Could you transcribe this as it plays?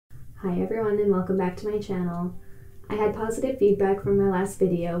Hi everyone and welcome back to my channel. I had positive feedback from my last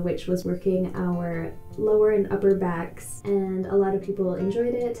video, which was working our lower and upper backs, and a lot of people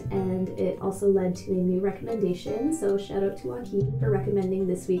enjoyed it, and it also led to a new recommendation, so shout out to Joaquin for recommending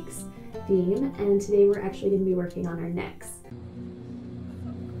this week's theme, and today we're actually going to be working on our necks.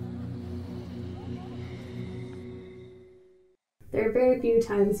 There are very few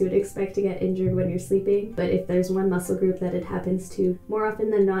times you would expect to get injured when you're sleeping, but if there's one muscle group that it happens to, more often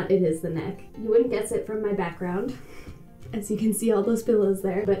than not, it is the neck. You wouldn't guess it from my background, as you can see all those pillows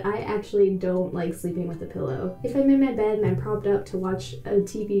there, but I actually don't like sleeping with a pillow. If I'm in my bed and I'm propped up to watch a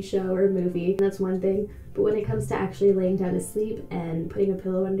TV show or a movie, that's one thing, but when it comes to actually laying down to sleep and putting a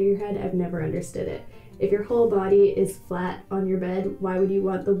pillow under your head, I've never understood it. If your whole body is flat on your bed, why would you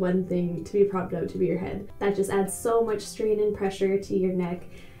want the one thing to be propped up to be your head? That just adds so much strain and pressure to your neck,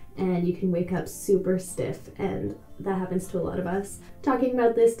 and you can wake up super stiff, and that happens to a lot of us. Talking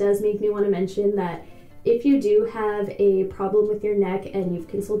about this does make me want to mention that if you do have a problem with your neck and you've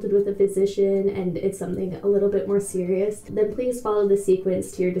consulted with a physician and it's something a little bit more serious, then please follow the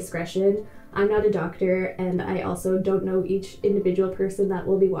sequence to your discretion. I'm not a doctor, and I also don't know each individual person that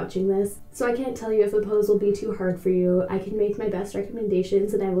will be watching this, so I can't tell you if a pose will be too hard for you. I can make my best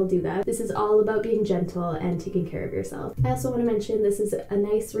recommendations, and I will do that. This is all about being gentle and taking care of yourself. I also want to mention this is a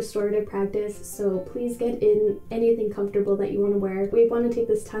nice restorative practice, so please get in anything comfortable that you want to wear. We want to take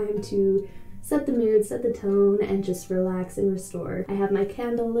this time to set the mood, set the tone, and just relax and restore. I have my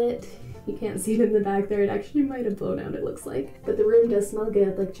candle lit. You can't see it in the back there. It actually might have blown out, it looks like. But the room does smell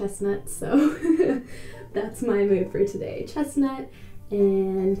good, like chestnut, so that's my mood for today. Chestnut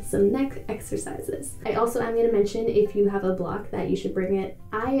and some neck exercises. I also am going to mention if you have a block that you should bring it.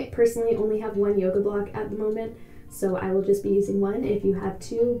 I personally only have one yoga block at the moment, so I will just be using one. If you have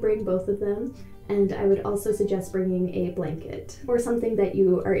two, bring both of them. And I would also suggest bringing a blanket or something that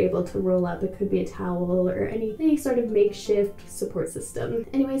you are able to roll up. It could be a towel or any sort of makeshift support system.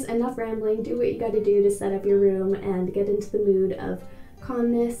 Anyways, enough rambling. Do what you gotta do to set up your room and get into the mood of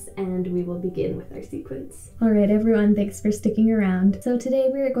calmness, and we will begin with our sequence. Alright everyone, thanks for sticking around. So today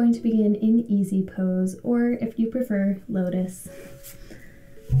we are going to begin in easy pose, or if you prefer, lotus.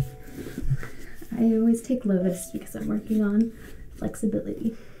 I always take lotus because I'm working on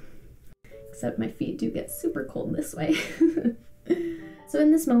flexibility. Except my feet do get super cold this way. So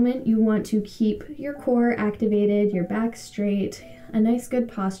in this moment, you want to keep your core activated, your back straight, a nice good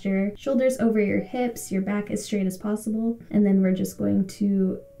posture, shoulders over your hips, your back as straight as possible, and then we're just going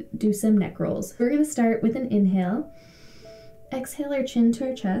to do some neck rolls. We're going to start with an inhale, exhale our chin to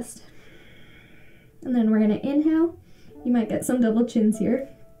our chest, and then we're going to inhale. You might get some double chins here.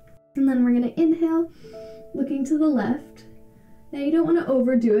 And then we're going to inhale, looking to the left. Now you don't want to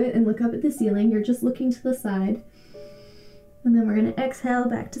overdo it and look up at the ceiling, you're just looking to the side. And then we're going to exhale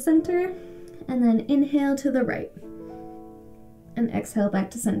back to center, and then inhale to the right. And exhale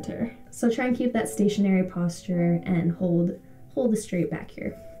back to center. So try and keep that stationary posture and hold the straight back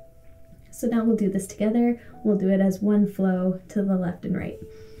here. So now we'll do this together. We'll do it as one flow to the left and right.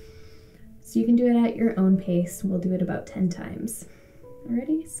 So you can do it at your own pace. We'll do it about 10 times.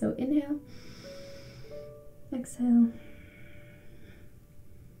 Alrighty, so inhale, exhale,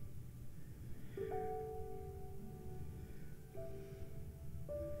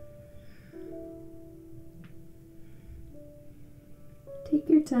 take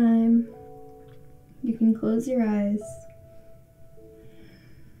your time. You can close your eyes.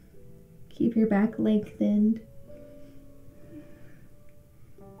 Keep your back lengthened.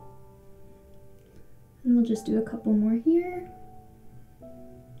 And we'll just do a couple more here.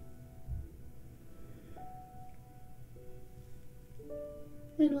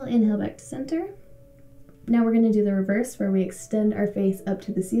 And we'll inhale back to center. Now we're going to do the reverse where we extend our face up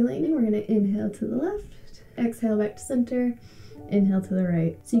to the ceiling, and we're going to inhale to the left, exhale back to center, inhale to the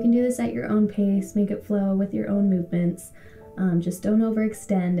right. So you can do this at your own pace, make it flow with your own movements. Just don't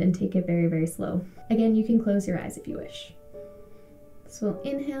overextend and take it very, very slow. Again, you can close your eyes if you wish. So we'll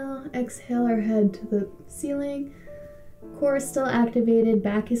inhale, exhale our head to the ceiling. Core is still activated,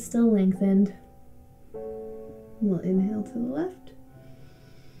 back is still lengthened. We'll inhale to the left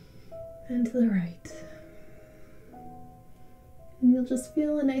and to the right. And you'll just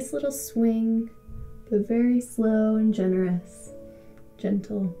feel a nice little swing, but very slow and generous,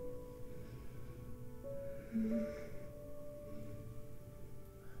 gentle.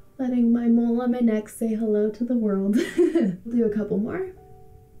 Letting my mole on my neck say hello to the world. We'll do a couple more.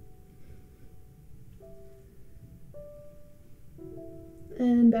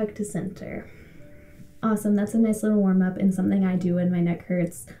 And back to center. Awesome, that's a nice little warm-up and something I do when my neck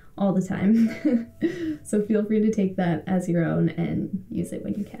hurts all the time. So feel free to take that as your own and use it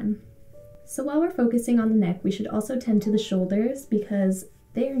when you can. So while we're focusing on the neck, we should also tend to the shoulders because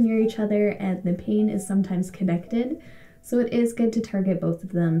they are near each other and the pain is sometimes connected. So it is good to target both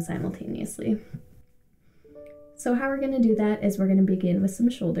of them simultaneously. So how we're going to do that is we're going to begin with some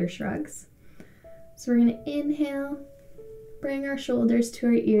shoulder shrugs. So we're going to inhale, bring our shoulders to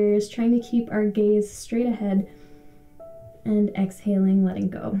our ears, trying to keep our gaze straight ahead, and exhaling, letting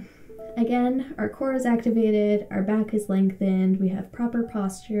go. Again, our core is activated, our back is lengthened, we have proper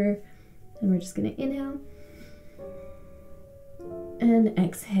posture, and we're just going to inhale and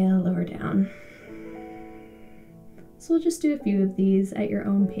exhale, lower down. So we'll just do a few of these at your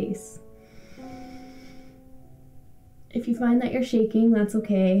own pace. If you find that you're shaking, that's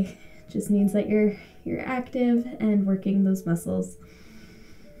okay. It just means that you're active and working those muscles.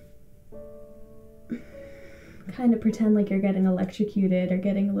 Kind of pretend like you're getting electrocuted or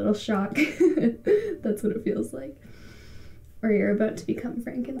getting a little shock. That's what it feels like. Or you're about to become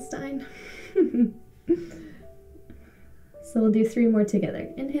Frankenstein. So we'll do 3 more together.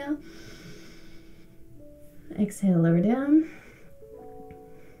 Inhale. Exhale, lower down.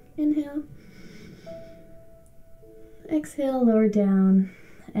 Inhale. Exhale, lower down.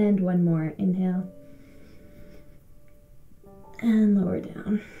 And 1 more. Inhale. And lower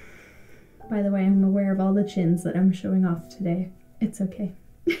down. By the way, I'm aware of all the chins that I'm showing off today. It's okay.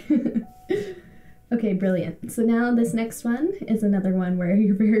 Okay, brilliant. So now this next one is another one where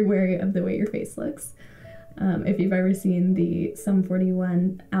you're very wary of the way your face looks. If you've ever seen the Sum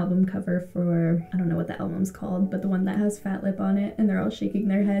 41 album cover for, I don't know what the album's called, but the one that has Fat Lip on it and they're all shaking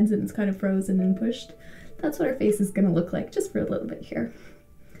their heads and it's kind of frozen and pushed, that's what our face is going to look like just for a little bit here.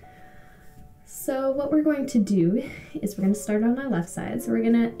 So what we're going to do is we're going to start on our left side. So we're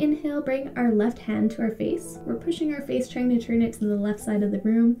going to inhale, bring our left hand to our face. We're pushing our face, trying to turn it to the left side of the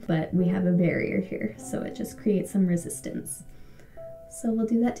room, but we have a barrier here, so it just creates some resistance. So we'll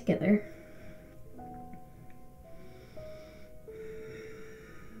do that together.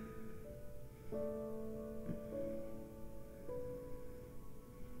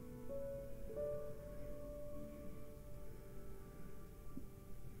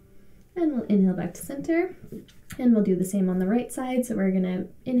 And we'll inhale back to center, and we'll do the same on the right side. So we're gonna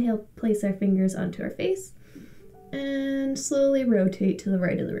inhale, place our fingers onto our face, and slowly rotate to the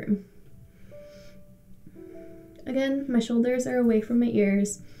right of the room. Again, my shoulders are away from my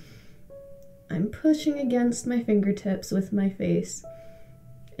ears. I'm pushing against my fingertips with my face,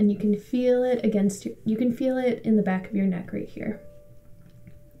 and you can feel it you can feel it in the back of your neck right here.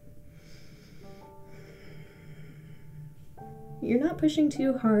 You're not pushing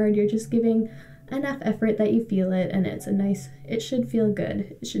too hard, you're just giving enough effort that you feel it, and it should feel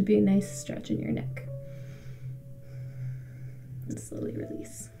good. It should be a nice stretch in your neck. And slowly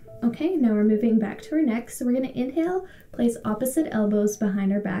release. Okay, now we're moving back to our neck. So we're gonna inhale, place opposite elbows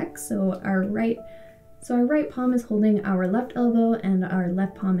behind our back. So our right palm is holding our left elbow and our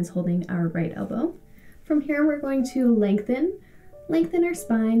left palm is holding our right elbow. From here, we're going to lengthen our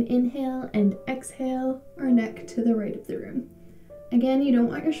spine, inhale and exhale our neck to the right of the room. Again, you don't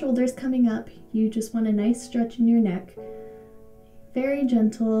want your shoulders coming up, you just want a nice stretch in your neck. Very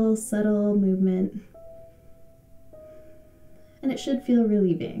gentle, subtle movement. And it should feel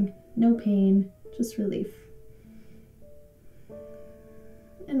relieving. No pain, just relief.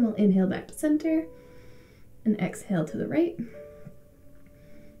 And we'll inhale back to center and exhale to the right.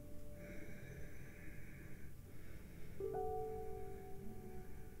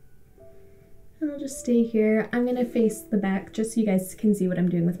 And I'll just stay here. I'm gonna face the back just so you guys can see what I'm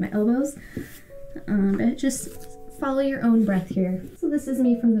doing with my elbows. But just follow your own breath here. So this is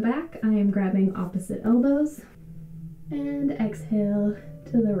me from the back. I am grabbing opposite elbows and exhale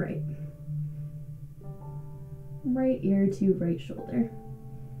to the right. Right ear to right shoulder.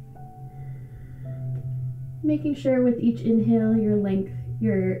 Making sure with each inhale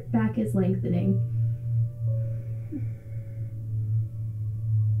your back is lengthening.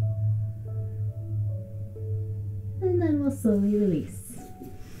 And then we'll slowly release.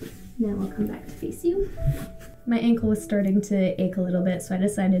 Now I'll come back to face you. My ankle was starting to ache a little bit, so I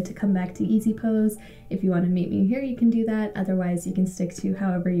decided to come back to easy pose. If you want to meet me here, you can do that. Otherwise, you can stick to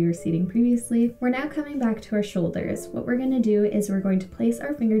however you were seating previously. We're now coming back to our shoulders. What we're going to do is we're going to place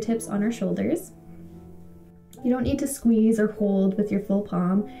our fingertips on our shoulders. You don't need to squeeze or hold with your full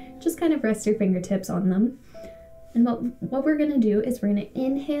palm. Just kind of rest your fingertips on them. And what we're going to do is we're going to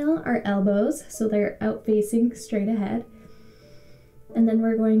inhale our elbows so they're out facing straight ahead. And then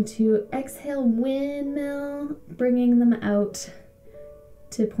we're going to exhale, windmill, bringing them out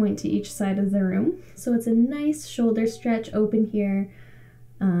to point to each side of the room. So it's a nice shoulder stretch open here.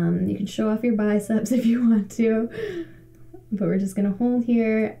 You can show off your biceps if you want to, but we're just gonna hold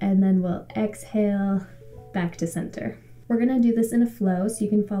here and then we'll exhale back to center. We're gonna do this in a flow so you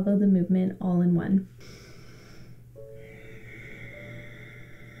can follow the movement all in one.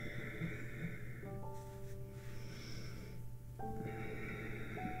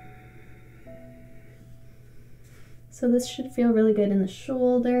 So this should feel really good in the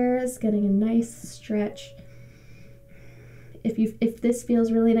shoulders, getting a nice stretch. If this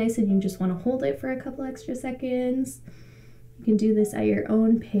feels really nice and you just want to hold it for a couple extra seconds, you can do this at your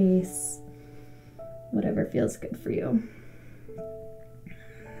own pace, whatever feels good for you.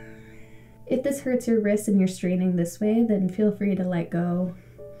 If this hurts your wrist and you're straining this way, then feel free to let go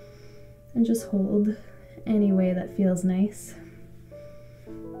and just hold any way that feels nice.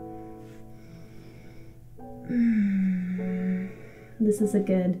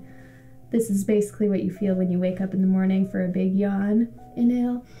 This is basically what you feel when you wake up in the morning for a big yawn.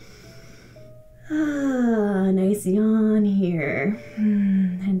 Inhale. Nice yawn here.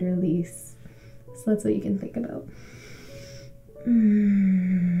 And release. So that's what you can think about.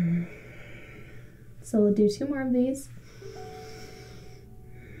 So we'll do 2 more of these.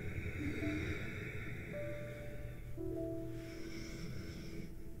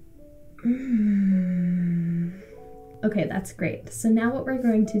 Okay, that's great. So now what we're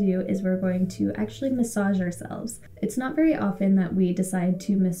going to do is we're going to actually massage ourselves. It's not very often that we decide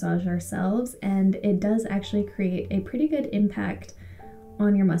to massage ourselves, and it does actually create a pretty good impact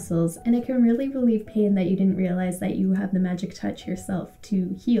on your muscles, and it can really relieve pain that you didn't realize that you have the magic touch yourself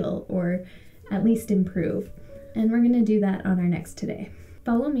to heal or at least improve. And we're gonna do that on our necks today.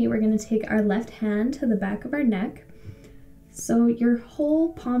 Follow me, we're gonna take our left hand to the back of our neck. So your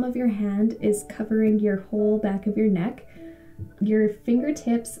whole palm of your hand is covering your whole back of your neck. Your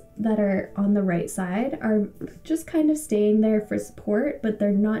fingertips that are on the right side are just kind of staying there for support, but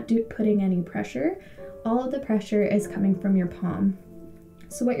they're not putting any pressure. All of the pressure is coming from your palm.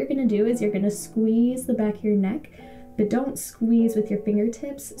 So what you're gonna do is you're gonna squeeze the back of your neck, but don't squeeze with your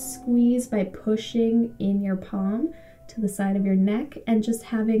fingertips. Squeeze by pushing in your palm to the side of your neck and just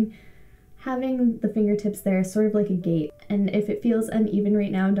having the fingertips there, sort of like a gate. And if it feels uneven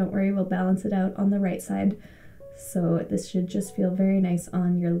right now, don't worry, we'll balance it out on the right side. So this should just feel very nice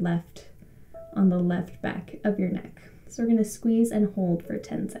on the left back of your neck. So we're gonna squeeze and hold for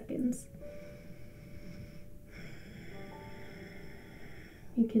 10 seconds.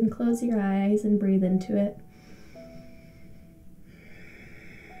 You can close your eyes and breathe into it.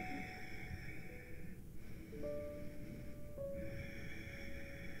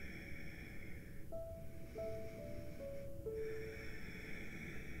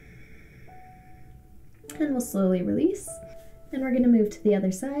 And we'll slowly release. And we're going to move to the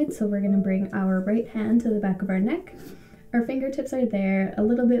other side. So we're going to bring our right hand to the back of our neck. Our fingertips are there, a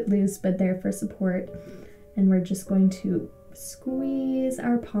little bit loose, but there for support. And we're just going to squeeze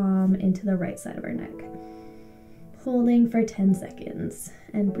our palm into the right side of our neck. Holding for 10 seconds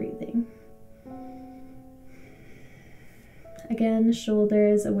and breathing. Again,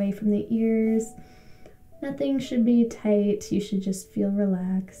 shoulders away from the ears. Nothing should be tight. You should just feel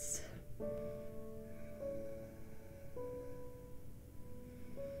relaxed.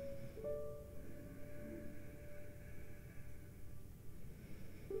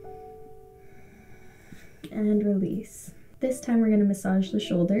 And release. This time we're going to massage the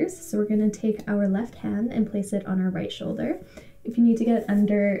shoulders. So we're going to take our left hand and place it on our right shoulder. If you need to get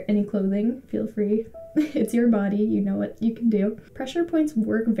under any clothing, feel free. It's your body, you know what you can do. Pressure points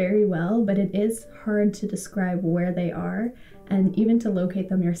work very well, but it is hard to describe where they are and even to locate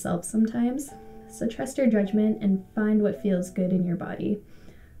them yourself sometimes. So trust your judgment and find what feels good in your body.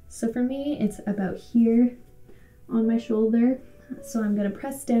 So for me, it's about here on my shoulder. So I'm going to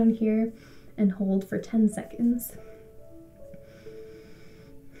press down here and hold for 10 seconds.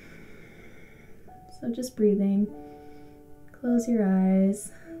 So just breathing. Close your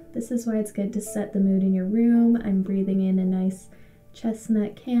eyes. This is why it's good to set the mood in your room. I'm breathing in a nice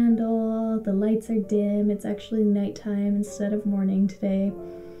chestnut candle. The lights are dim. It's actually nighttime instead of morning today.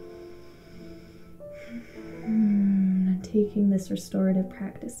 I'm taking this restorative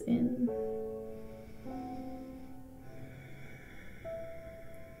practice in.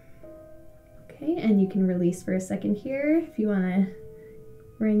 Okay, and you can release for a second here. If you want to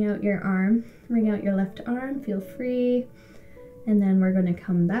wring out your arm, wring out your left arm, feel free. And then we're going to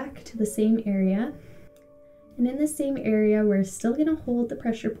come back to the same area. And in the same area, we're still going to hold the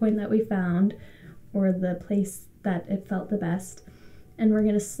pressure point that we found, or the place that it felt the best. And we're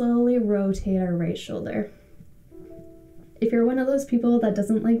going to slowly rotate our right shoulder. If you're one of those people that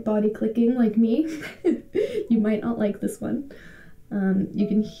doesn't like body clicking like me, you might not like this one. You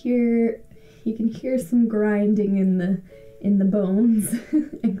can hear some grinding in the bones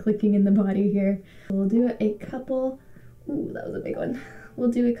and clicking in the body here. We'll do a couple. Ooh, that was a big one.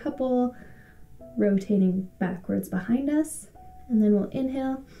 We'll do a couple rotating backwards behind us, and then we'll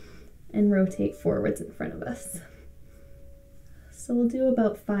inhale and rotate forwards in front of us. So we'll do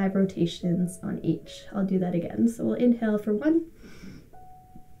about 5 rotations on each. I'll do that again. So we'll inhale for 1,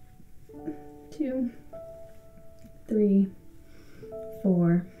 2, 3,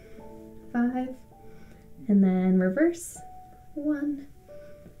 4, 5, and then reverse. 1,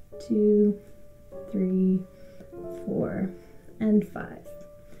 2, 3, 4, and 5.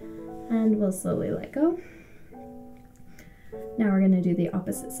 And we'll slowly let go. Now we're going to do the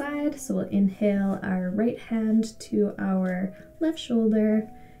opposite side. So we'll inhale our right hand to our left shoulder.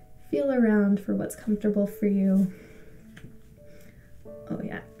 Feel around for what's comfortable for you. Oh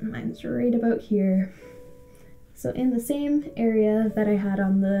yeah, mine's right about here. So in the same area that I had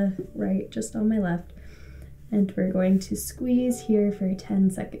on the right, just on my left. And we're going to squeeze here for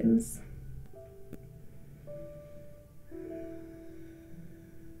 10 seconds.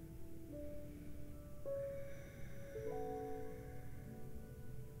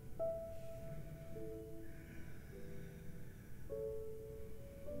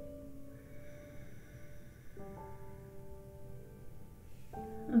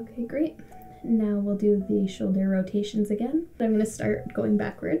 Okay, great. Now we'll do the shoulder rotations again. I'm going to start going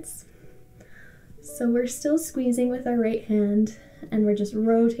backwards. So we're still squeezing with our right hand, and we're just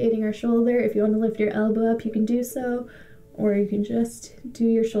rotating our shoulder. If you want to lift your elbow up, you can do so, or you can just do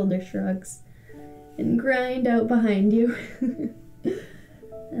your shoulder shrugs and grind out behind you.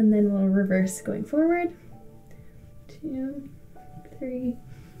 And then we'll reverse going forward. 2, 3,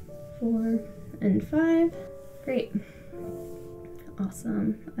 4, and 5. Great.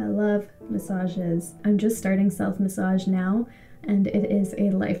 Awesome. I love massages. I'm just starting self-massage now, and it is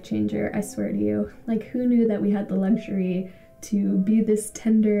a life changer, I swear to you. Like, who knew that we had the luxury to be this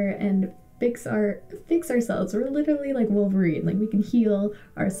tender and fix ourselves? We're literally like Wolverine. Like, we can heal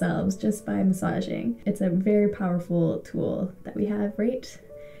ourselves just by massaging. It's a very powerful tool that we have right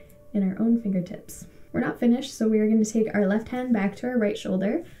in our own fingertips. We're not finished, so we are going to take our left hand back to our right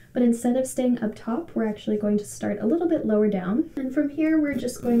shoulder, but instead of staying up top, we're actually going to start a little bit lower down. And from here, we're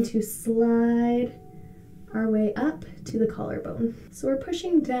just going to slide our way up to the collarbone. So we're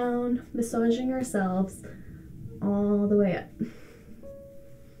pushing down, massaging ourselves all the way up.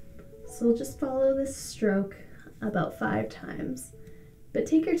 So we'll just follow this stroke about 5 times. But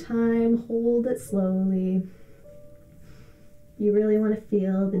take your time, hold it slowly. You really want to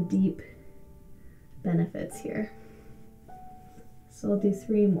feel the deep benefits here. So we'll do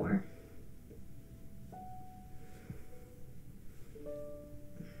 3 more.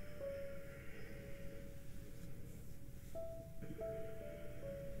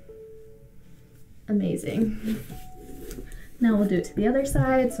 Amazing. Now we'll do it to the other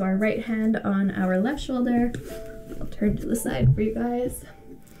side. So our right hand on our left shoulder. I'll turn to the side for you guys.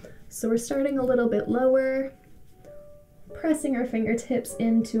 So we're starting a little bit lower, pressing our fingertips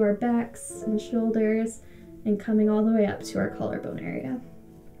into our backs and shoulders, and coming all the way up to our collarbone area.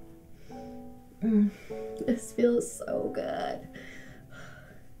 This feels so good.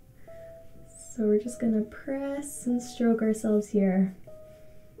 So we're just gonna press and stroke ourselves here.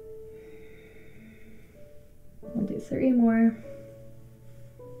 We'll do 3 more.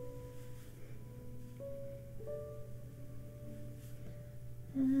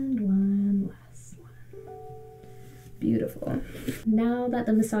 And 1 last one. Beautiful. Now that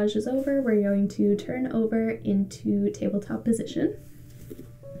the massage is over, we're going to turn over into tabletop position.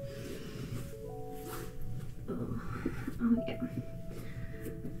 Oh yeah.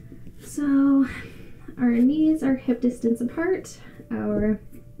 So our knees are hip distance apart, our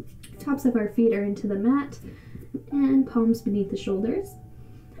tops of our feet are into the mat, and palms beneath the shoulders.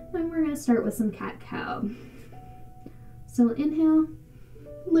 And we're going to start with some cat-cow. So inhale,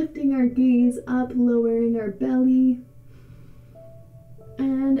 lifting our gaze up, lowering our belly.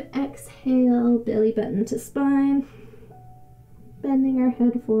 And exhale, belly button to spine, bending our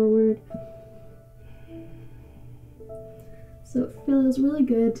head forward. So it feels really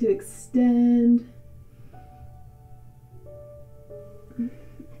good to extend.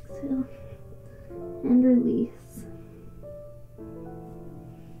 Exhale and release.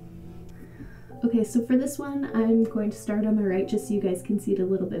 Okay, so for this one, I'm going to start on my right just so you guys can see it a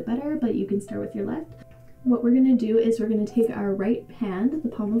little bit better, but you can start with your left. What we're going to do is we're going to take our right hand, the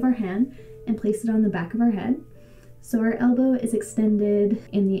palm of our hand, and place it on the back of our head. So our elbow is extended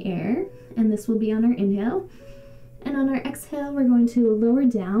in the air, and this will be on our inhale. And on our exhale, we're going to lower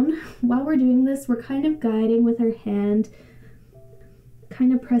down. While we're doing this, we're kind of guiding with our hand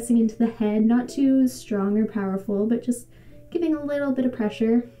kind of pressing into the head, not too strong or powerful, but just giving a little bit of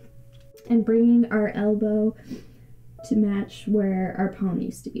pressure and bringing our elbow to match where our palm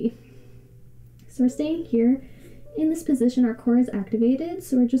used to be. So we're staying here. In this position, our core is activated,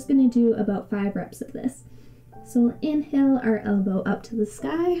 so we're just going to do about 5 reps of this. So we'll inhale our elbow up to the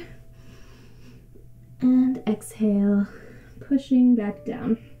sky, and exhale, pushing back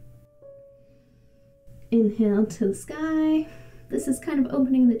down. Inhale to the sky. This is kind of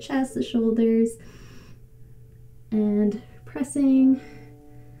opening the chest, the shoulders, and pressing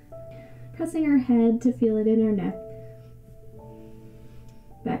our head to feel it in our neck.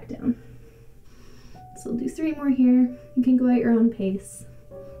 Back down. So we'll do 3 more here. You can go at your own pace.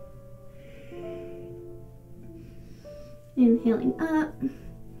 Inhaling up,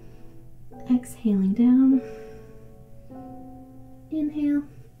 exhaling down. Inhale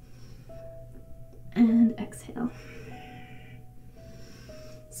and exhale.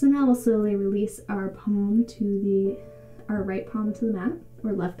 So now we'll slowly release our palm to our right palm to the mat,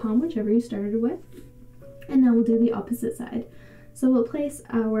 or left palm, whichever you started with. And now we'll do the opposite side. So we'll place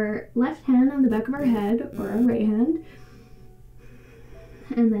our left hand on the back of our head, or our right hand,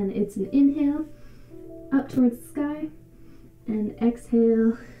 and then it's an inhale up towards the sky, and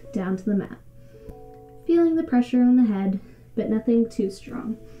exhale down to the mat. Feeling the pressure on the head, but nothing too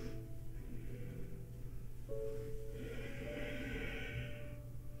strong.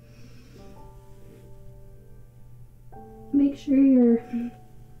 Make sure your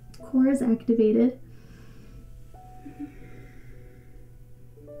core is activated.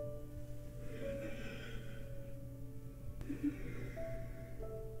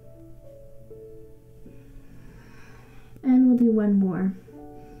 And we'll do 1 more.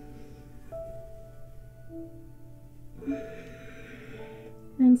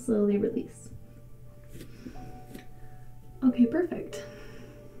 And slowly release. Okay, perfect.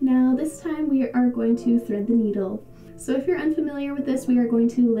 Now this time we are going to thread the needle. So if you're unfamiliar with this, we are going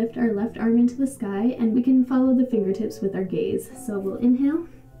to lift our left arm into the sky, and we can follow the fingertips with our gaze. So we'll inhale,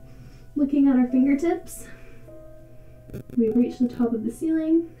 looking at our fingertips. We reach the top of the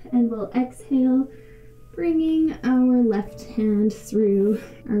ceiling, and we'll exhale, bringing our left hand through.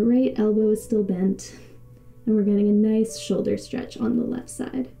 Our right elbow is still bent, and we're getting a nice shoulder stretch on the left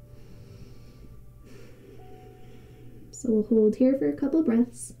side. So we'll hold here for a couple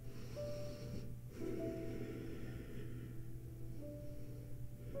breaths.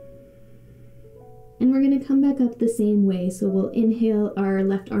 And we're going to come back up the same way. So we'll inhale our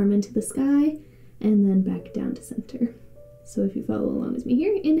left arm into the sky and then back down to center. So if you follow along with me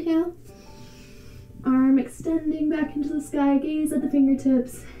here, inhale, arm extending back into the sky, gaze at the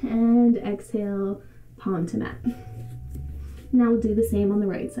fingertips, and exhale, palm to mat. Now we'll do the same on the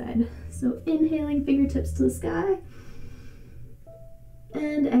right side. So inhaling, fingertips to the sky,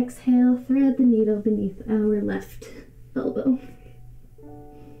 and exhale, thread the needle beneath our left elbow.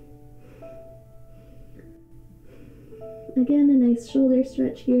 Again, a nice shoulder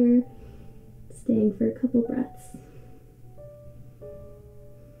stretch here, staying for a couple breaths.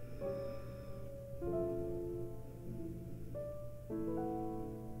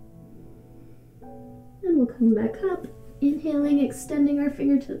 And we'll come back up, inhaling, extending our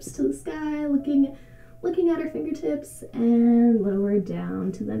fingertips to the sky, looking at our fingertips, and lower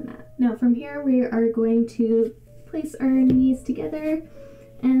down to the mat. Now from here we are going to place our knees together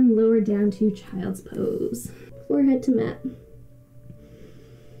and lower down to child's pose. Forehead to mat.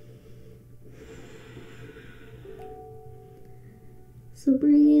 So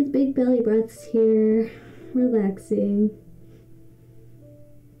breathe, big belly breaths here, relaxing.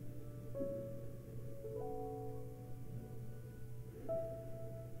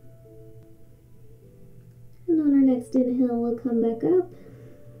 And on our next inhale, we'll come back up.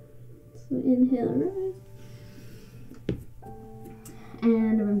 So inhale, rise.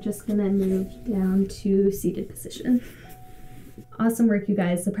 And I'm just gonna move down to seated position. Awesome work, you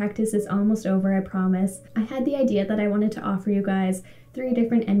guys. The practice is almost over, I promise. I had the idea that I wanted to offer you guys 3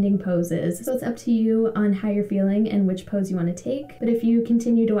 different ending poses. So it's up to you on how you're feeling and which pose you want to take. But if you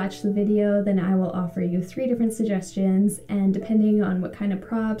continue to watch the video, then I will offer you 3 different suggestions, and depending on what kind of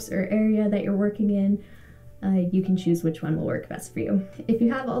props or area that you're working in, you can choose which one will work best for you. If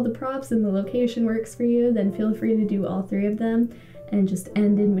you have all the props and the location works for you, then feel free to do all 3 of them and just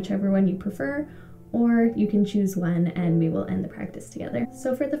end in whichever one you prefer, or you can choose one and we will end the practice together.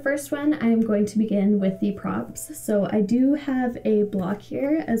 So for the first one, I'm going to begin with the props. So I do have a block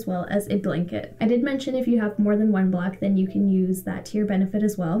here as well as a blanket. I did mention if you have more than one block, then you can use that to your benefit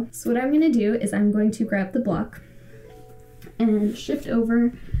as well. So what I'm going to do is I'm going to grab the block and shift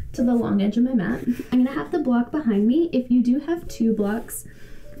over to the long edge of my mat. I'm gonna have the block behind me. If you do have 2 blocks,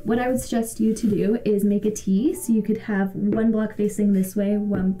 what I would suggest you to do is make a T, so you could have 1 block facing this way,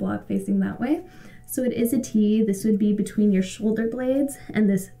 1 block facing that way. So it is a T. This would be between your shoulder blades, and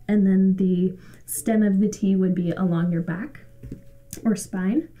then the stem of the T would be along your back or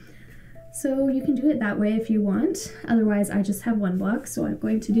spine. So you can do it that way if you want. Otherwise, I just have 1 block, so I'm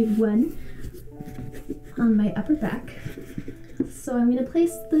going to do 1 on my upper back. So I'm going to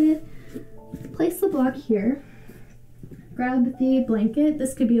place the block here. Grab the blanket.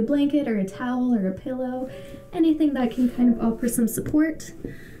 This could be a blanket or a towel or a pillow, anything that can kind of offer some support.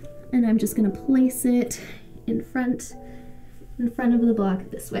 And I'm just going to place it in front of the block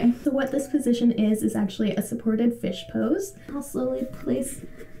this way. So what this position is actually a supported fish pose. I'll slowly place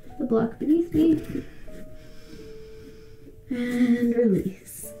the block beneath me and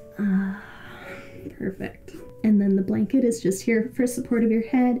release. Perfect. And then the blanket is just here for support of your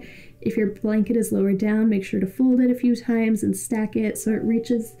head. If your blanket is lower down, make sure to fold it a few times and stack it so it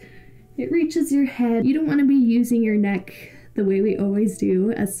reaches your head. You don't want to be using your neck the way we always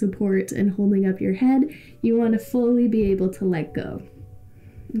do as support and holding up your head. You want to fully be able to let go.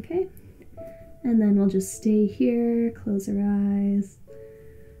 Okay? And then we'll just stay here, close our eyes,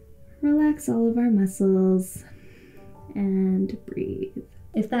 relax all of our muscles, and breathe.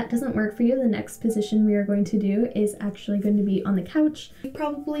 If that doesn't work for you, the next position we are going to do is actually going to be on the couch. You've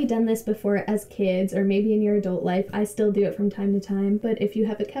probably done this before as kids or maybe in your adult life. I still do it from time to time, but if you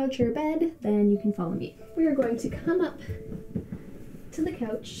have a couch or a bed, then you can follow me. We are going to come up to the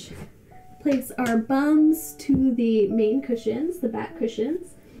couch, place our bums to the main cushions, the back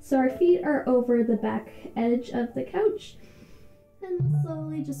cushions. So our feet are over the back edge of the couch, and we'll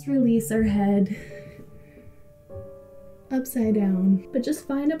slowly just release our head upside down. But just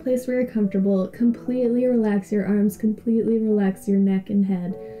find a place where you're comfortable. Completely relax your arms, completely relax your neck and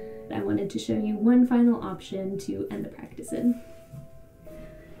head. I wanted to show you one final option to end the practice in.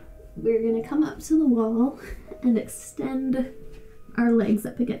 We're gonna come up to the wall and extend our legs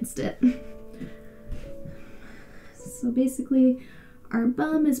up against it. So basically, our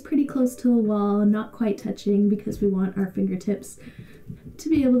bum is pretty close to the wall, not quite touching because we want our fingertips to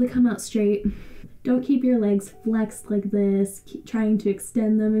be able to come out straight. Don't keep your legs flexed like this, keep trying to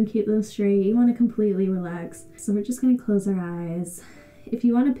extend them and keep them straight. You want to completely relax. So we're just going to close our eyes. If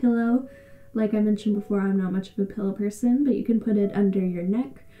you want a pillow, like I mentioned before, I'm not much of a pillow person, but you can put it under your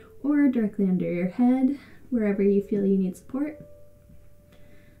neck or directly under your head, wherever you feel you need support.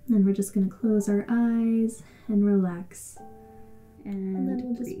 And then we're just going to close our eyes and relax. And then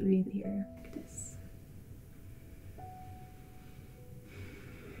we'll just breathe here. Practice.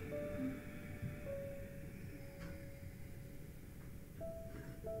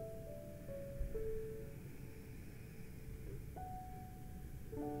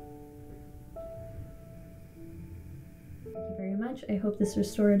 Thank you very much. I hope this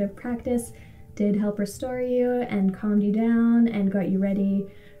restorative practice did help restore you and calmed you down and got you ready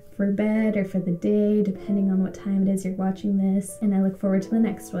for bed or for the day, depending on what time it is you're watching this. And I look forward to the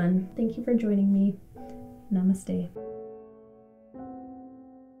next one. Thank you for joining me. Namaste.